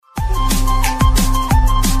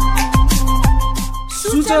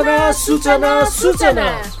सूचना सूचना सूचना।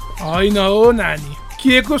 होइन हो नानी,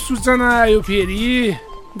 के को सूचना आयो फेरि?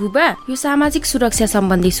 बुबा, यो सामाजिक सुरक्षा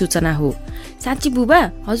सम्बन्धी सूचना हो। साँच्ची बुबा,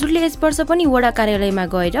 हजुरले यस वर्ष पनि वडा कार्यालयमा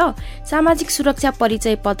गएर सामाजिक सुरक्षा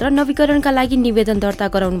परिचय पत्र नवीकरणका लागि निवेदन दर्ता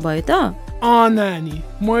गराउनु भयो त? नानी,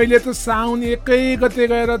 मैले त साउन 1 गते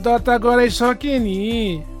गएर दर्ता गराइसकेँ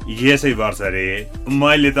नि। यसै वर्ष रे,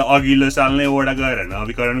 मैले त अघिल्लो साल नै वडा गएर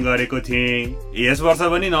नवीकरण गरेको थिएँ। यस वर्ष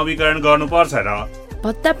पनि नवीकरण गर्नुपर्छ र।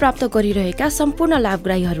 भत्ता प्राप्त गरिरहेका सम्पूर्ण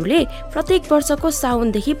लाभग्राहीहरूले प्रत्येक वर्षको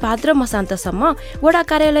साउनदेखि भाद्र मसान्तसम्म वडा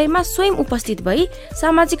कार्यालयमा स्वयं उपस्थित भई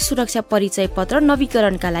सामाजिक सुरक्षा परिचय पत्र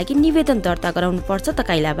नवीकरणका लागि निवेदन दर्ता गराउनु पर्छ त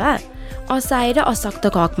काइलाबा। असहाय र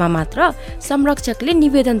अशक्तको हकमा मात्र संरक्षकले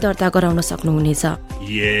निवेदन दर्ता गराउन सक्नुहुनेछ।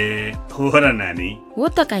 ए हो र नानी? हो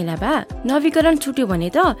त काइलाबा, नवीकरण छुट्यो भने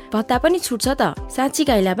त भत्ता पनि छुट्छ त। साँच्ची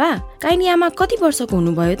काइलाबा, काइनी आमा कति वर्षको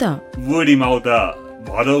हुनुभयो त? बुढी माउ त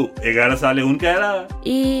भदौ 11 साले हुन्क्याला।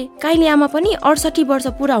 ए, काइली आमा पनि 68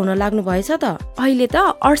 वर्ष पुरा हुन लाग्नु भएछ त। अहिले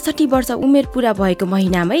त 68 वर्ष उमेर पुरा भएको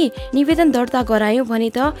महिनामै निवेदन दर्ता गरायो भने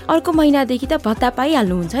त अर्को महिनादेखि त भत्ता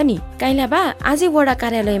पाइहाल्नुहुन्छ नि। काइलाबा, आजै वडा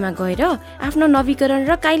कार्यालयमा गएर आफ्नो नवीकरण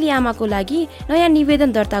र काइली आमाको लागि नयाँ निवेदन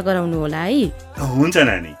दर्ता गराउनु होला है। हुन्छ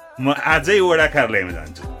नानी, म आजै वडा कार्यालयमा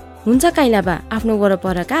जान्छु। हुन्छ काइलाबा, आफ्नो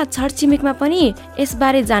वरपरका छरछिमेकमा पनि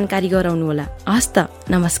यसबारे जानकारी गराउनु होला। हस् त,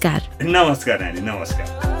 नमस्कार। नमस्कार नानी, नमस्कार।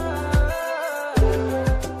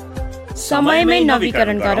 समयमै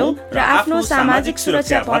नवीकरण गरौँ र आफ्नो सामाजिक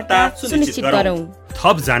सुरक्षा भत्ता सुनिश्चित गरौँ।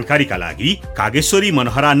 थप जानकारीका लागि कागेश्वरी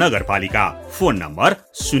मनहरा नगरपालिका, फोन नम्बर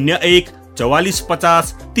 01 44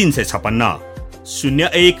 50 356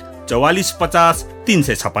 01 44 50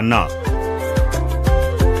 356।